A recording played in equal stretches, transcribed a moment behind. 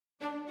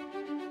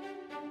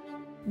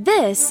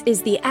This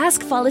is the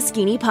Ask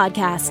Falaschini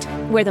podcast,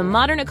 where the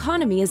modern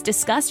economy is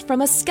discussed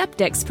from a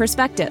skeptic's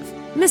perspective.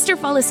 Mr.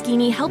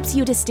 Falaschini helps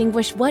you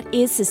distinguish what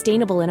is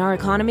sustainable in our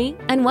economy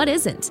and what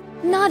isn't.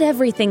 Not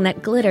everything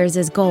that glitters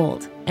is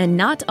gold, and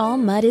not all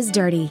mud is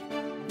dirty.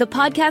 The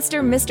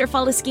podcaster Mr.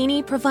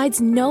 Falaschini provides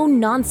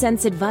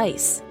no-nonsense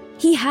advice.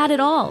 He had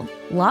it all,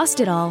 lost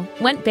it all,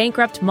 went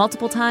bankrupt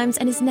multiple times,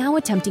 and is now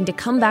attempting to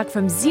come back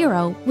from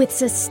zero with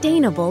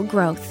sustainable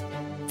growth.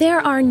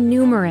 There are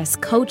numerous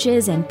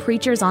coaches and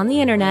preachers on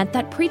the internet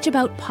that preach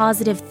about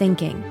positive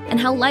thinking and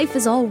how life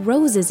is all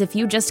roses if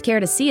you just care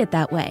to see it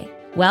that way.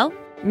 Well,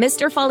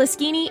 Mr.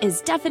 Falaschini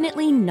is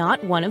definitely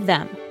not one of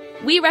them.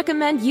 We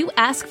recommend you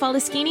ask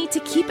Falaschini to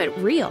keep it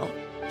real.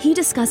 He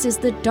discusses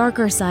the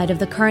darker side of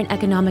the current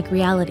economic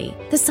reality,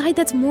 the side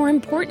that's more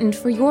important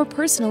for your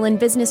personal and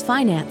business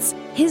finance.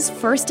 His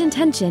first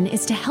intention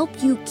is to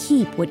help you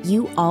keep what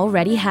you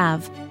already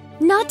have.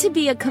 Not to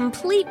be a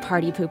complete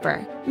party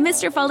pooper,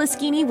 Mr.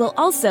 Falaschini will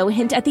also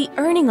hint at the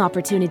earning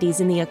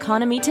opportunities in the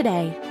economy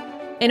today.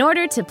 In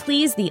order to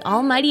please the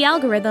almighty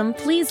algorithm,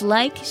 please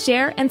like,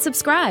 share, and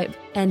subscribe.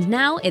 And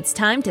now it's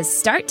time to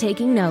start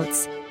taking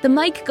notes. The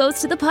mic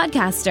goes to the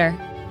podcaster,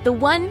 the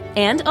one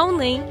and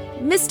only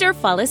Mr.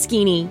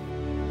 Falaschini.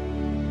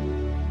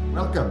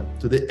 Welcome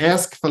to the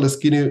Ask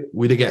Falaschini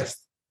with a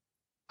guest.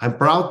 I'm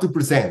proud to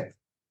present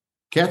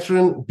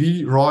Catherine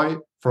B. Roy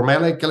from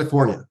LA,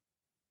 California.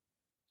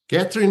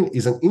 Catherine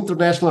is an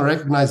internationally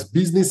recognized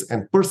business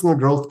and personal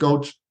growth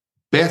coach,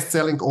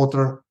 best-selling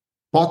author,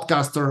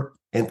 podcaster,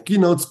 and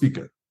keynote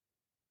speaker,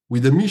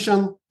 with a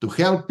mission to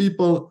help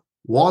people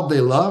what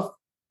they love,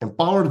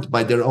 empowered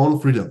by their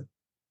own freedom.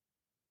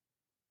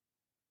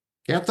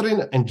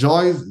 Catherine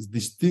enjoys the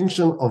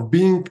distinction of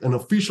being an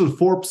official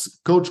Forbes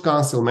Coach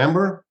Council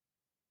member,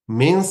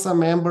 Mensa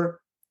member,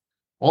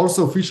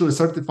 also officially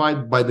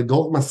certified by the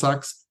Goldman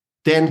Sachs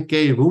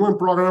 10K Women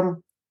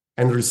program,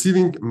 and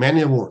receiving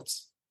many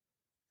awards.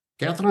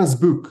 Catherine's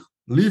book,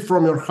 Live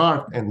from Your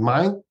Heart and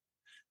Mind,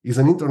 is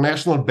an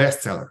international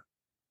bestseller.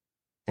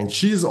 And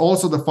she is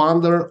also the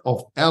founder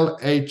of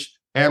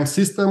LHM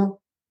System,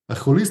 a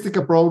holistic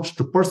approach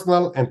to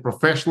personal and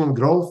professional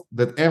growth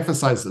that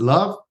emphasizes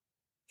love,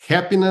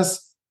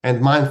 happiness,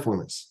 and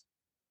mindfulness.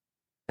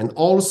 And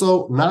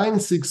also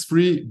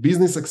 963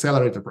 Business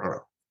Accelerator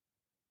program.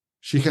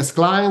 She has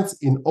clients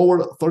in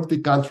over 30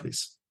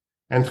 countries,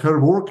 and her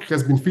work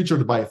has been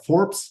featured by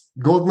Forbes,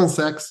 Goldman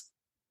Sachs,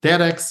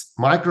 TEDx,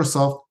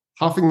 Microsoft,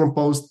 Huffington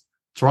Post,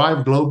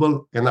 Thrive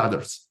Global, and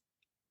others.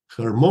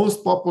 Her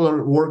most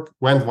popular work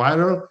went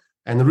viral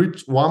and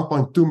reached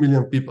 1.2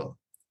 million people.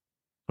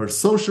 Her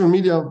social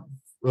media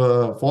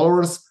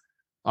followers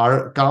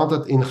are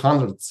counted in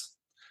hundreds,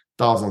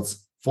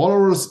 thousands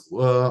followers,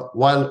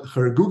 while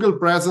her Google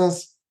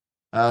presence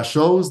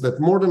shows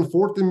that more than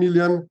 40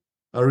 million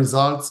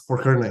results for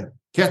her name.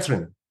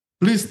 Catherine,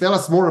 please tell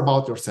us more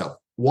about yourself.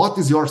 What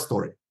is your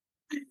story?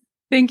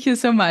 Thank you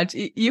so much.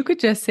 You could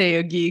just say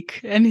a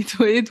geek and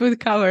it would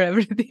cover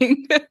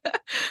everything.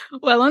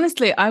 Well,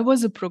 honestly, I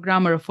was a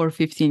programmer for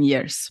 15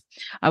 years.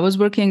 I was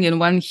working in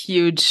one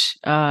huge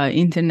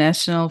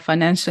international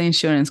financial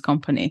insurance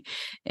company,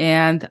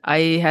 and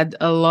I had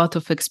a lot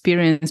of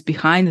experience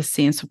behind the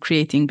scenes of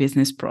creating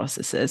business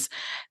processes.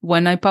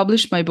 When I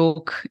published my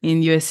book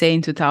in USA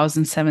in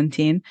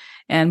 2017,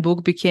 and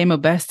book became a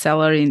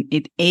bestseller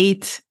in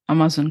 8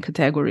 Amazon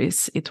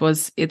categories, it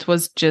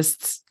was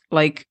just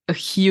like a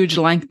huge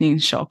lightning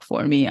shock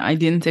for me. I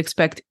didn't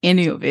expect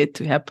any of it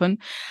to happen.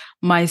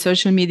 My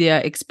social media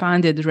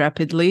expanded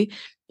rapidly.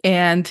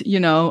 And,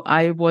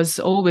 I was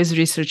always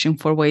researching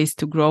for ways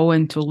to grow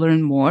and to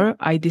learn more.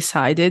 I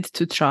decided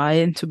to try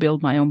and to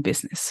build my own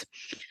business.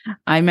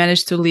 I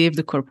managed to leave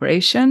the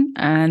corporation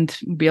and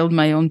build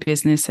my own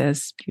business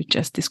as you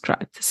just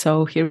described.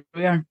 So here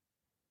we are.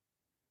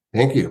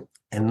 Thank you.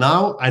 And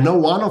now I know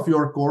one of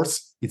your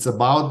courses, it's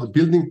about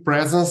building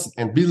presence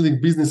and building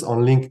business on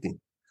LinkedIn.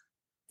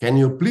 Can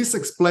you please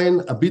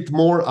explain a bit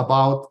more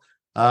about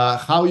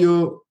how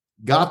you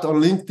got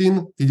on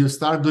LinkedIn? Did you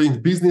start doing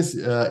business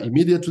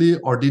immediately,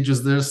 or did you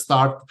just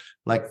start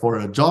like for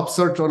a job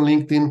search on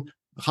LinkedIn?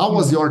 How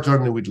was your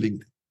journey with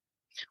LinkedIn?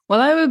 Well,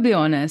 I will be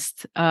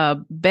honest.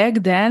 Back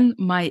then,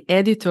 my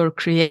editor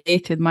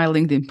created my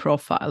LinkedIn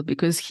profile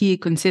because he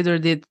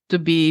considered it to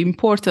be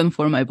important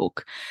for my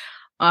book.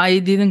 I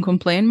didn't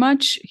complain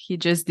much. He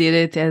just did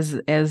it as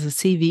a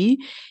CV,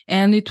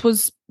 and it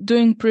was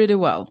doing pretty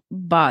well.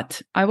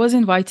 But I was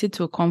invited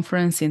to a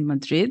conference in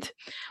Madrid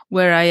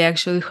where I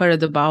actually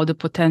heard about the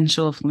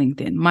potential of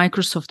LinkedIn.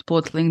 Microsoft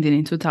bought LinkedIn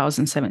in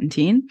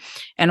 2017.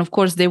 And of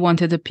course, they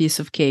wanted a piece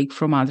of cake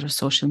from other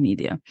social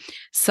media.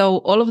 So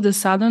all of a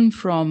sudden,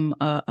 from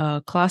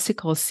a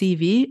classical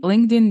CV,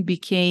 LinkedIn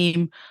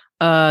became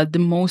the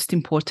most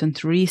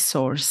important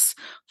resource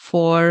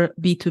for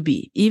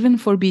B2B, even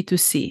for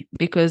B2C,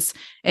 because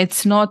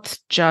it's not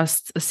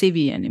just a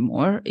CV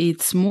anymore.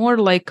 It's more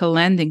like a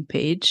landing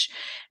page,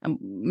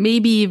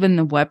 maybe even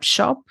a web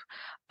shop,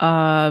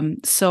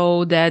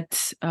 so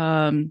that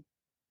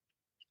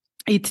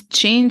it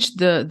changed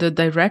the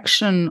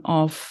direction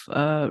of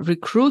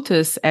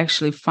recruiters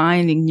actually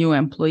finding new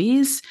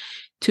employees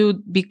to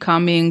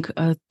becoming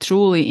a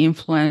truly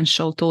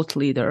influential thought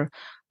leader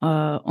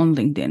on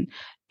LinkedIn.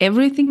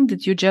 Everything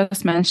that you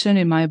just mentioned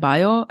in my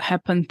bio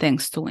happened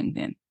thanks to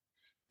LinkedIn.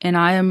 And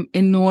I am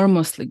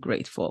enormously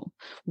grateful.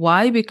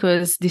 Why?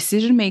 Because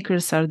decision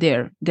makers are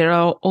there. There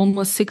are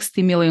almost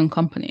 60 million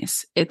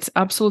companies. It's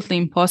absolutely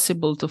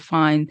impossible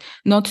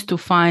not to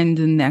find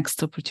the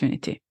next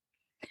opportunity.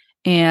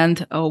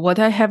 And what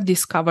I have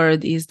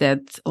discovered is that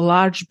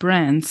large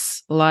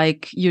brands,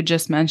 like you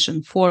just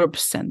mentioned,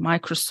 Forbes and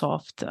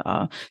Microsoft,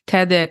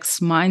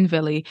 TEDx,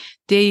 Mindvalley,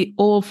 they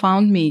all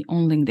found me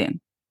on LinkedIn.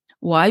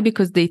 Why?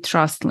 Because they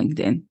trust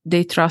LinkedIn.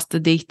 They trust the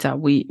data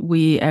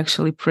we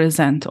actually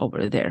present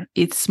over there.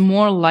 It's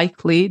more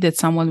likely that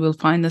someone will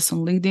find us on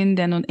LinkedIn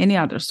than on any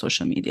other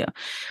social media,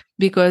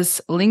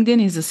 because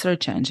LinkedIn is a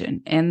search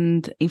engine.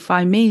 And if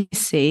I may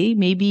say,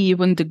 maybe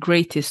even the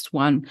greatest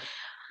one,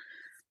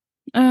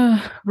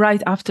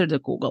 right after the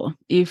Google,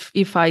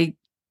 if I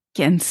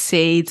can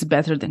say it's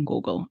better than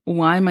Google.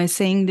 Why am I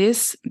saying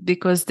this?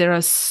 Because there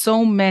are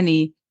so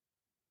many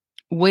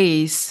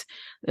ways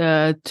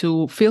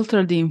to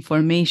filter the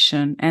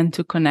information and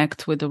to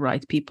connect with the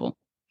right people.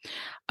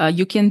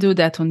 You can do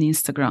that on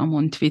Instagram,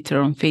 on Twitter,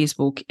 on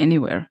Facebook,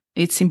 anywhere.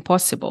 It's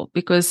impossible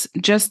because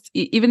just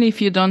even if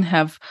you don't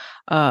have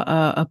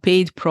a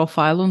paid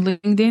profile on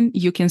LinkedIn,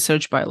 you can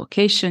search by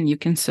location, you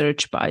can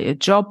search by a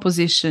job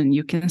position,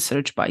 you can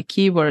search by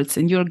keywords,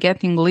 and you're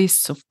getting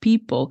lists of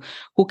people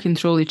who can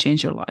truly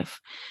change your life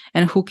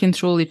and who can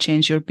truly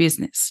change your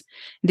business.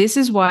 This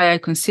is why I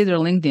consider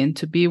LinkedIn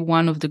to be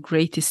one of the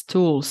greatest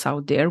tools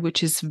out there,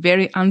 which is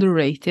very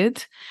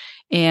underrated.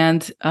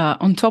 And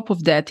on top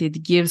of that,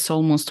 it gives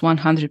almost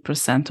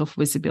 100% of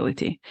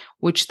visibility,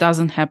 which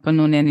doesn't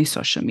happen on any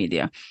social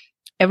media.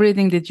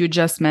 Everything that you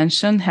just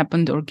mentioned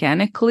happened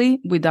organically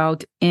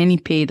without any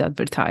paid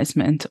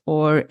advertisement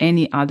or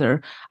any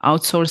other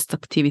outsourced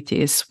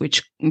activities,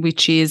 which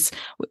includes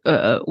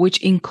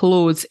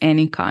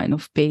any kind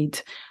of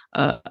paid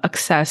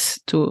access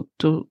to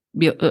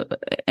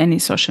any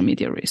social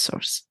media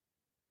resource.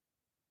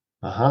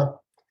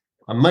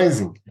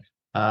 Amazing.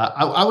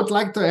 I would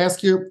like to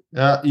ask you,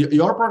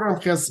 your program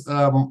has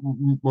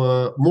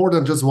more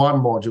than just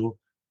one module.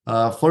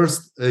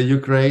 First, you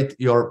create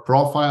your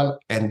profile,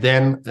 and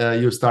then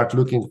you start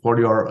looking for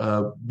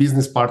your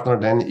business partner.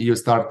 Then you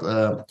start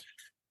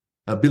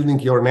building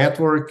your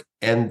network,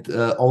 and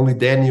only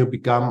then you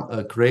become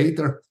a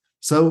creator.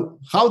 So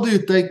how do you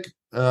take,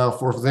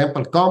 for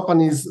example,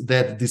 companies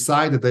that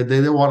decide that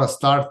they want to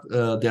start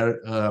their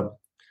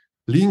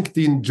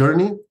LinkedIn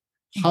journey?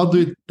 How do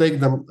you take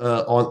them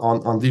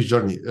on this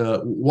journey?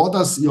 What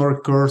does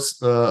your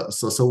course?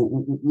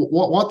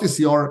 What is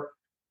your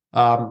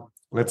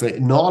let's say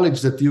knowledge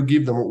that you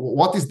give them?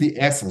 What is the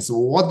essence?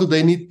 What do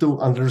they need to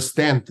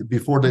understand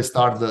before they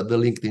start the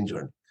LinkedIn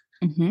journey?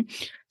 Mm-hmm.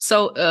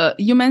 So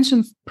you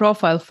mentioned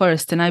profile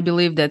first, and I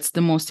believe that's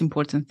the most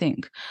important thing.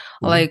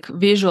 Mm-hmm. Like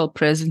visual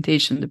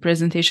presentation, the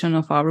presentation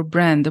of our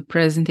brand, the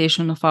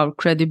presentation of our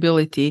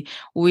credibility,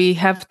 we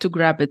have to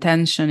grab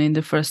attention in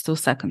the first 2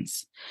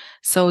 seconds.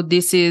 So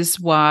this is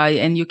why,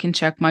 and you can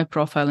check my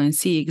profile and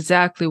see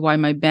exactly why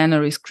my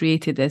banner is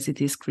created as it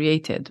is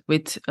created,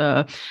 with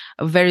a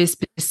very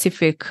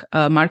specific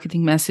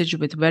marketing message,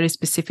 with very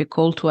specific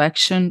call to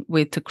action,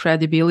 with a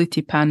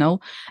credibility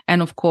panel,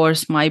 and of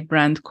course my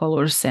brand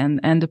colors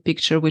and the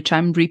picture, which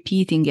I'm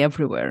repeating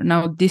everywhere.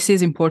 Now, this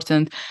is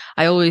important.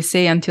 I always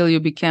say, until you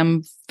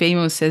become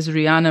famous as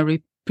Rihanna,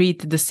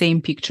 repeat the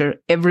same picture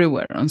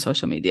everywhere on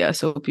social media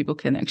so people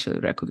can actually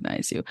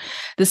recognize you.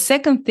 The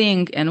second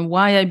thing, and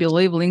why I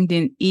believe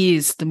LinkedIn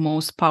is the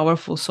most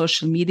powerful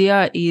social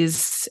media,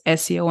 is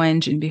SEO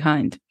engine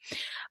behind.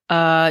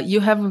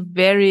 You have a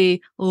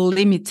very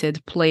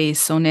limited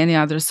place on any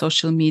other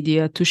social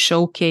media to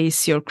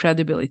showcase your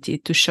credibility,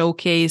 to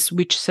showcase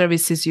which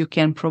services you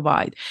can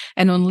provide.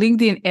 And on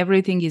LinkedIn,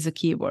 everything is a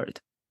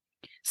keyword.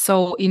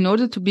 So in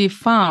order to be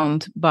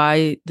found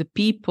by the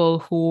people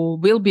who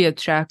will be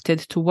attracted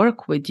to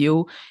work with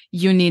you,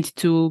 you need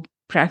to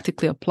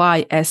practically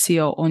apply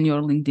SEO on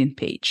your LinkedIn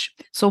page.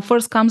 So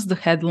first comes the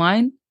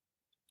headline,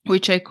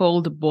 which I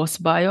call the boss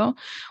bio,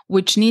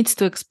 which needs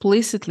to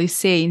explicitly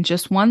say in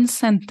just one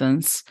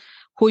sentence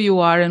who you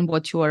are and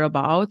what you are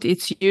about.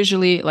 It's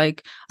usually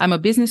like, I'm a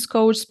business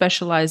coach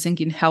specializing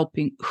in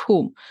helping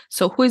whom.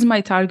 So who is my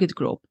target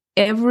group?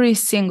 Every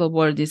single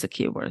word is a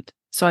keyword.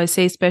 So I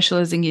say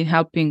specializing in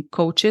helping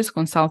coaches,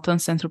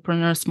 consultants,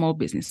 entrepreneurs, small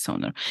business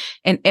owner.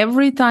 And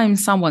every time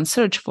someone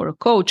search for a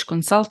coach,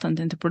 consultant,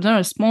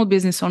 entrepreneur, small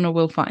business owner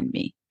will find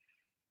me.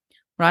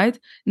 Right?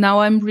 Now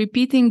I'm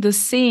repeating the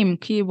same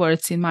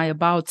keywords in my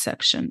about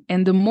section.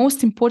 And the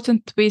most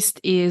important twist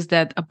is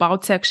that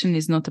about section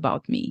is not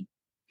about me.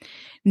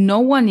 No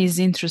one is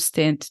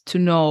interested to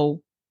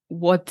know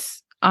what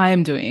I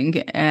am doing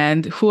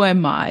and who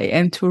am I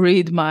and to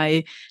read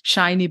my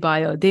shiny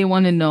bio. They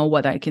want to know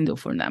what I can do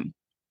for them.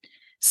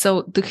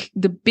 So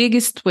the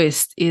biggest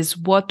twist is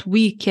what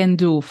we can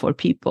do for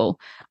people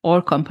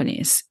or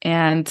companies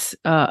and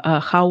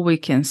how we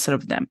can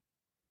serve them.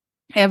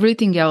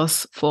 Everything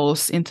else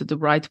falls into the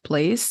right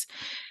place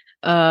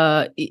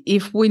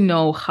if we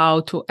know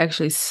how to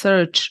actually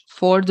search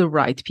for the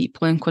right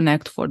people and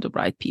connect for the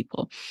right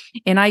people.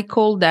 And I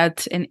call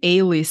that an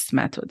A-list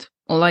method.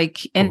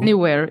 Like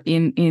anywhere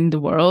in the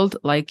world,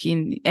 like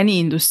in any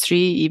industry,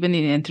 even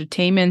in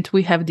entertainment,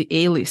 we have the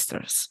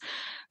A-listers.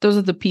 Those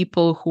are the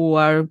people who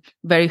are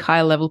very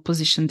high level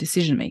position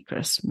decision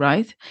makers,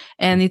 right?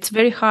 And it's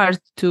very hard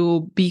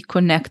to be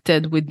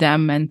connected with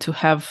them and to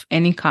have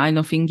any kind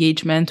of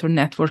engagement or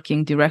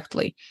networking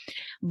directly.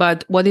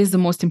 But what is the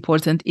most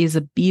important is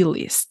a B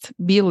list.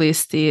 B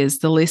list is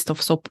the list of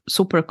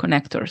super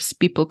connectors.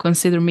 People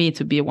consider me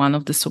to be one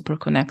of the super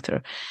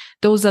connector.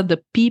 Those are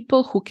the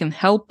people who can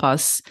help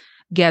us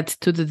get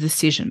to the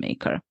decision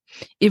maker.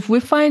 If we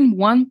find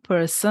one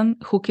person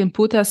who can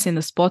put us in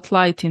the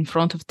spotlight in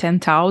front of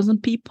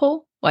 10,000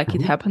 people, like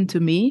it happened to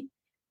me,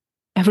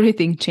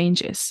 everything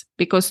changes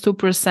because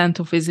 2%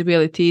 of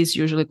visibility is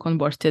usually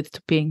converted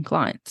to paying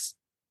clients.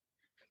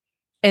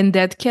 And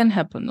that can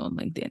happen on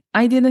LinkedIn.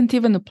 I didn't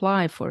even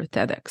apply for a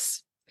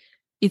TEDx.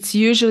 It's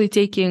usually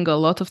taking a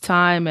lot of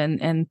time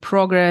and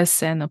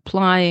progress and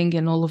applying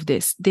and all of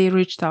this. They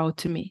reached out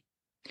to me.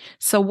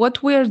 So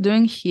what we're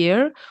doing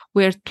here,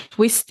 we're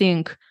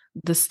twisting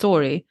the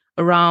story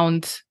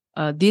around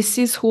this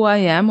is who I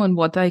am and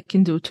what I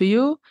can do to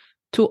you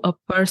to a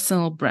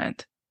personal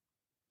brand.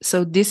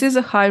 So this is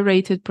a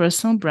high-rated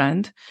personal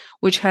brand,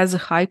 which has a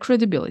high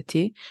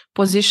credibility,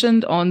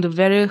 positioned on the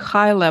very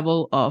high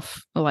level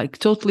of like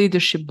thought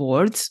leadership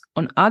boards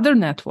on other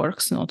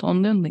networks, not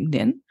only on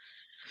LinkedIn.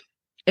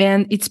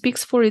 And it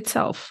speaks for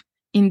itself.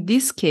 In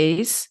this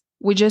case,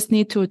 we just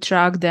need to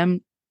attract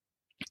them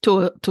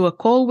to a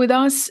call with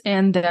us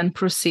and then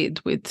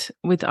proceed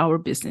with our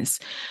business.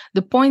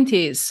 The point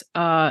is,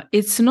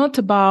 it's not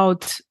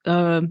about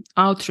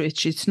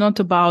outreach. It's not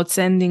about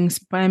sending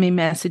spammy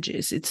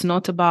messages. It's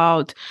not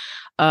about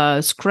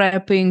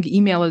scraping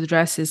email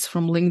addresses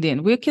from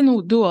LinkedIn. We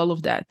can do all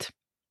of that,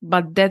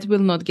 but that will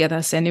not get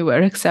us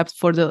anywhere except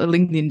for the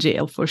LinkedIn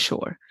jail for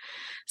sure.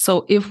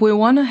 So if we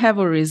want to have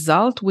a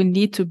result, we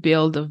need to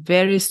build a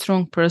very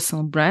strong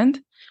personal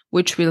brand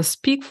which will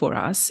speak for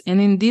us.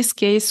 And in this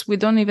case, we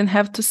don't even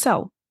have to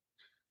sell.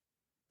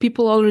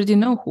 People already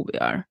know who we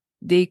are.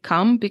 They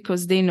come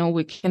because they know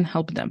we can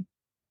help them.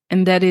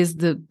 And that is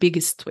the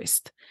biggest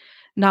twist.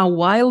 Now,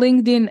 why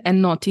LinkedIn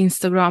and not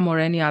Instagram or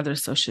any other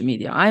social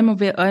media? I'm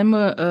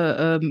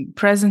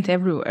present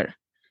everywhere.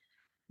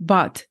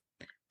 But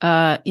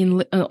on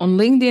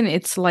LinkedIn,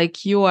 it's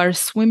like you are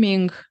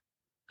swimming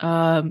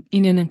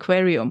in an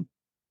aquarium.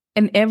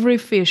 And every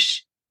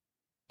fish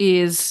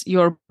is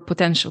your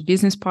potential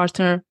business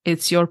partner.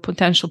 It's your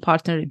potential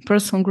partner in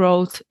personal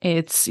growth.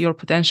 It's your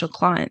potential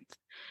client.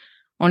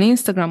 On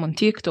Instagram, on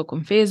TikTok,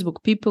 on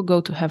Facebook, people go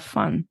to have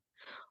fun.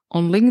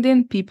 On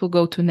LinkedIn, people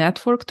go to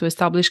network, to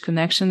establish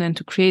connection, and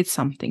to create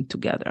something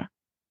together.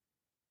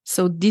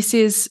 So this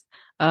is,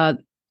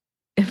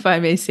 if I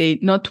may say,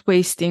 not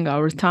wasting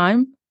our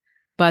time,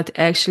 but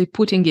actually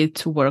putting it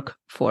to work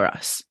for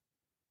us.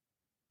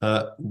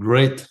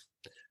 Great.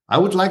 I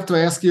would like to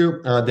ask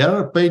you, there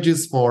are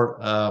pages for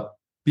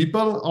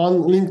people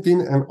on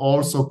LinkedIn and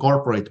also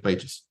corporate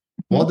pages.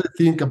 What do you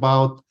think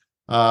about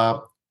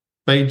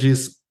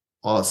pages,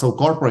 so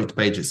corporate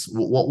pages?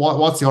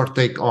 What's your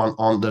take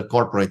on the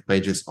corporate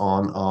pages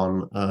on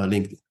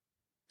LinkedIn?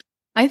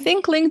 I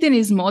think LinkedIn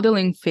is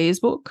modeling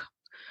Facebook.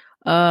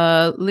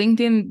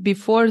 LinkedIn,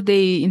 before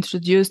they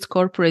introduced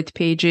corporate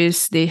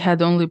pages, they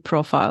had only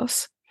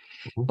profiles,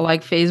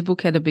 like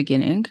Facebook at the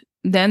beginning.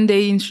 Then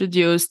they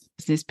introduced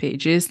these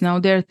pages. Now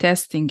they're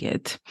testing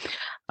it.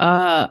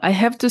 I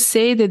have to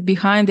say that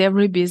behind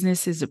every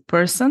business is a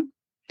person,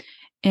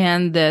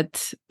 and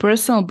that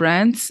personal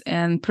brands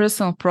and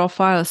personal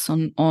profiles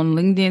on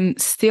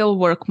LinkedIn still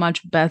work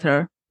much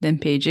better than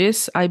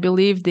pages. I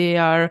believe they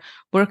are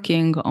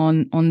working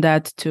on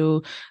that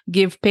to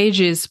give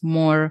pages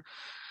more,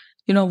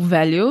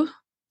 value.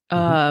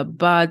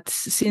 But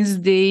since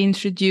they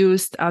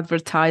introduced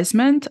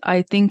advertisement,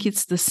 I think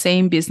it's the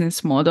same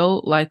business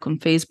model like on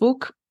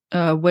Facebook,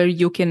 where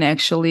you can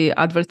actually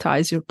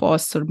advertise your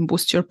posts or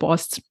boost your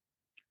posts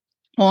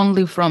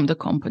only from the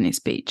company's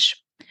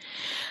page.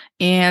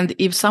 And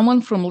if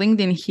someone from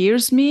LinkedIn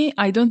hears me,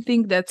 I don't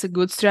think that's a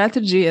good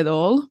strategy at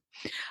all.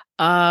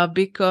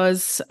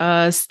 Because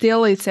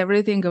still it's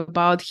everything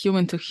about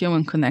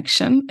human-to-human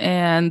connection.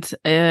 And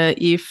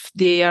if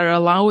they are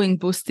allowing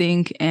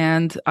boosting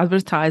and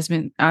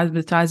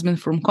advertisement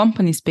from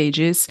companies'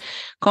 pages,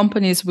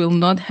 companies will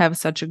not have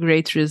such a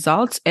great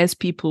results as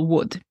people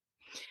would.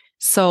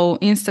 So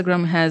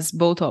Instagram has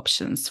both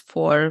options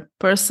for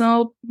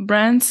personal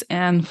brands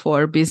and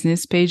for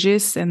business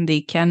pages, and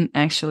they can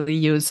actually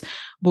use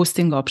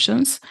boosting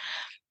options.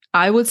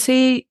 I would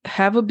say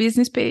have a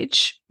business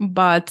page,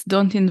 but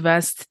don't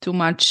invest too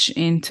much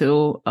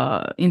into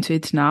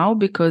it now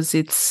because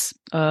it's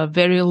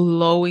very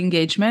low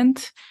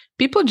engagement.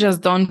 people just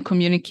don't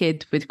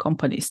communicate with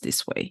companies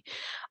this way.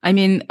 I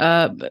mean,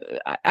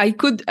 I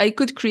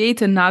could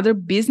create another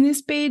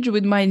business page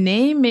with my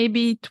name.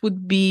 Maybe it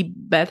would be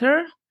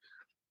better,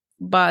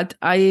 but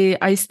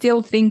I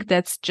still think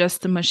that's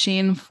just a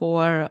machine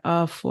for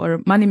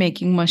money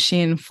making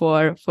machine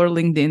for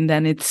LinkedIn.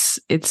 Then it's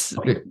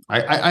okay.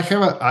 I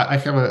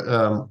have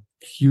a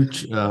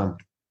huge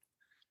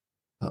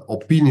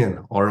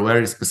opinion, or a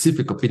very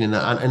specific opinion,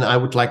 and I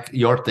would like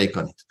your take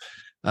on it.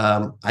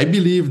 I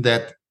believe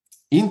that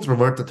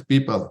introverted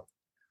people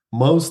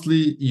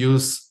mostly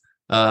use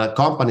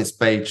company's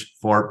page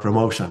for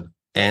promotion,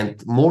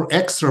 and more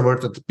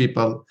extroverted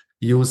people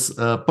use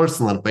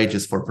personal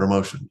pages for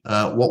promotion.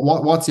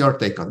 What's your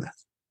take on that?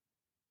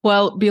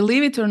 Well,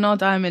 believe it or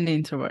not, I'm an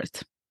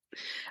introvert.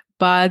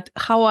 But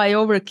how I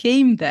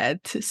overcame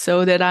that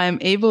so that I'm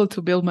able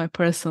to build my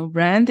personal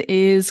brand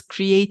is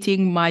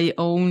creating my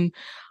own,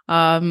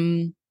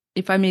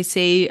 if I may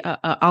say,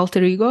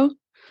 alter ego,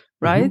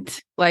 right?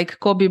 Mm-hmm. Like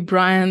Kobe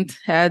Bryant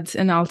had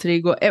an alter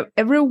ego.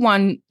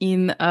 Everyone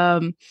in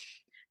a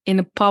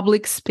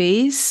public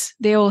space,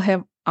 they all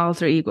have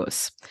alter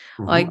egos.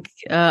 Mm-hmm. Like,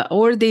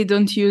 or they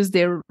don't use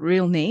their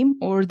real name,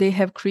 or they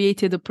have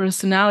created a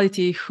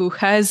personality who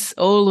has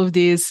all of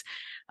these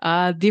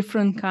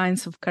different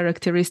kinds of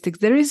characteristics.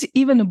 There is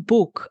even a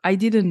book. I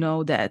didn't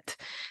know that.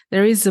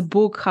 There is a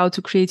book, How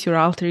to Create Your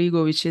Alter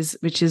Ego, which is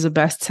a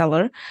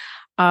bestseller.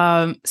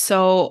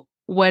 So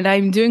when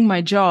I'm doing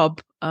my job,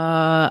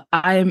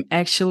 I'm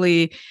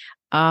actually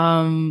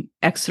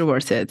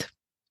extroverted,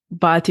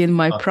 but in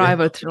my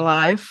private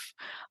life,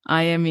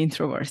 I am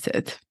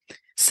introverted.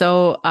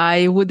 So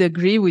I would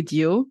agree with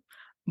you,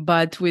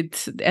 but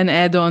with an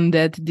add-on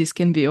that this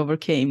can be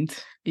overcome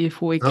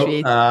if we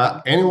create.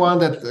 Anyone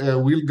that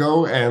will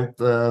go and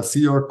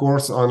see your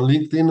course on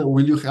LinkedIn,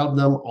 will you help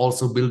them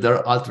also build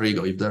their alter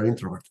ego if they're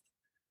introverted?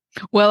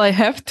 Well, I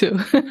have to.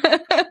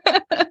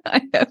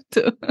 I have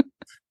to.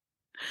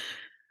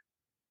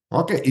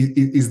 Okay.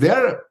 Is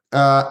there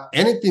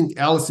anything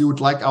else you would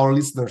like our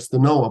listeners to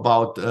know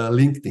about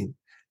LinkedIn?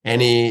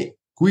 Any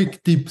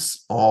quick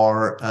tips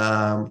or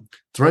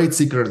trade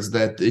secrets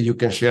that you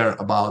can share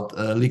about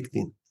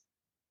LinkedIn?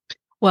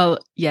 Well,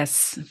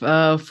 yes.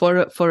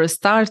 For a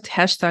start,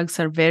 hashtags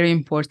are very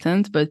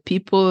important, but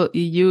people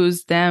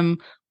use them,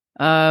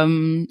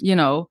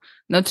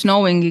 not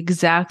knowing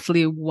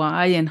exactly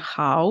why and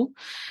how.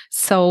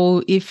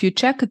 So if you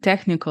check a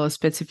technical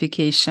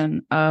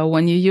specification,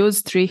 when you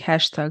use 3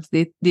 hashtags,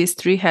 these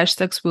 3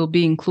 hashtags will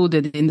be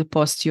included in the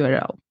post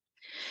URL.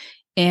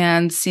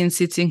 And since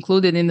it's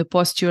included in the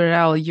post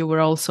URL, you were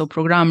also a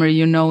programmer,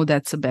 you know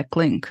that's a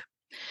backlink.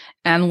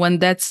 And when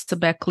that's the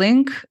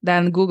backlink,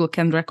 then Google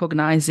can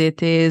recognize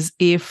it as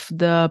if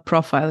the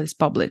profile is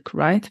public,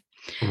 right?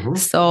 Mm-hmm.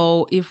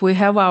 So if we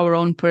have our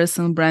own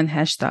personal brand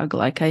hashtag,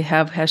 like I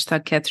have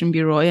hashtag Catherine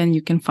B. Roy, and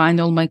you can find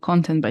all my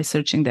content by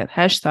searching that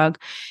hashtag,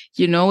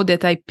 you know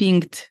that I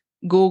pinged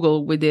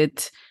Google with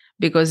it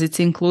because it's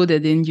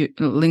included in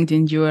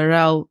LinkedIn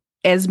URL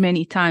as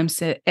many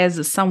times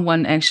as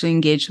someone actually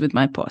engaged with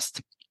my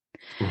post.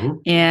 Mm-hmm.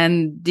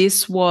 And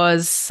this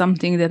was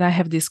something that I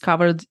have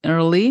discovered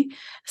early,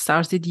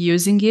 started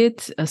using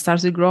it,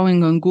 started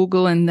growing on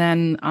Google, and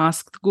then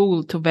asked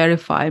Google to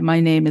verify my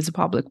name as a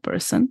public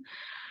person.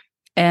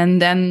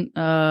 And then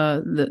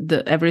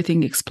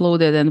everything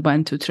exploded and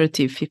went to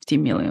 50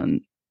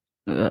 million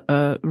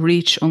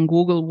reach on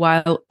Google,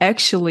 while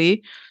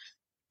actually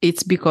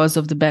it's because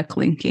of the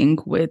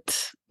backlinking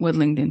with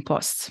LinkedIn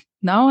posts.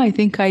 Now I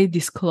think I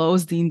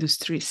disclosed the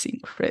industry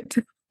secret.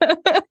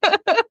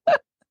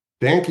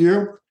 Thank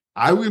you.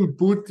 I will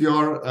put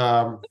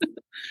your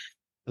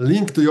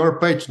link to your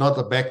page, not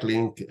a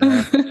backlink,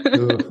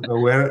 to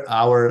where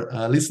our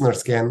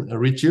listeners can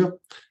reach you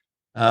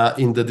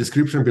in the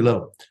description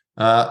below.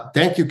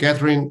 Thank you,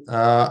 Catherine.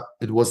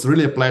 It was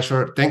really a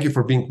pleasure. Thank you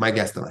for being my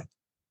guest tonight.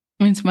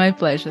 It's my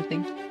pleasure.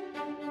 Thank you.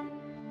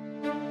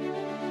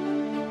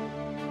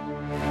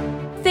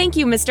 Thank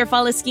you, Mr.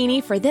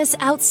 Faleschini, for this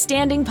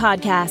outstanding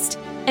podcast.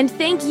 And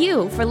thank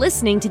you for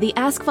listening to the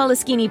Ask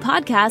Faleschini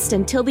podcast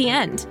until the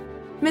end.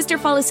 Mr.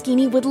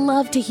 Faleschini would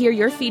love to hear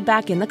your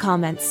feedback in the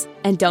comments.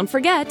 And don't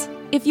forget,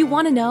 if you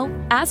want to know,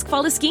 ask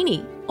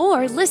Faleschini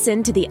or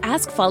listen to the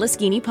Ask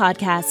Faleschini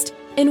podcast.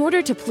 In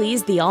order to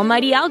please the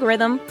almighty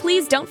algorithm,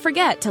 please don't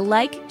forget to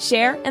like,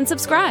 share, and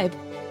subscribe.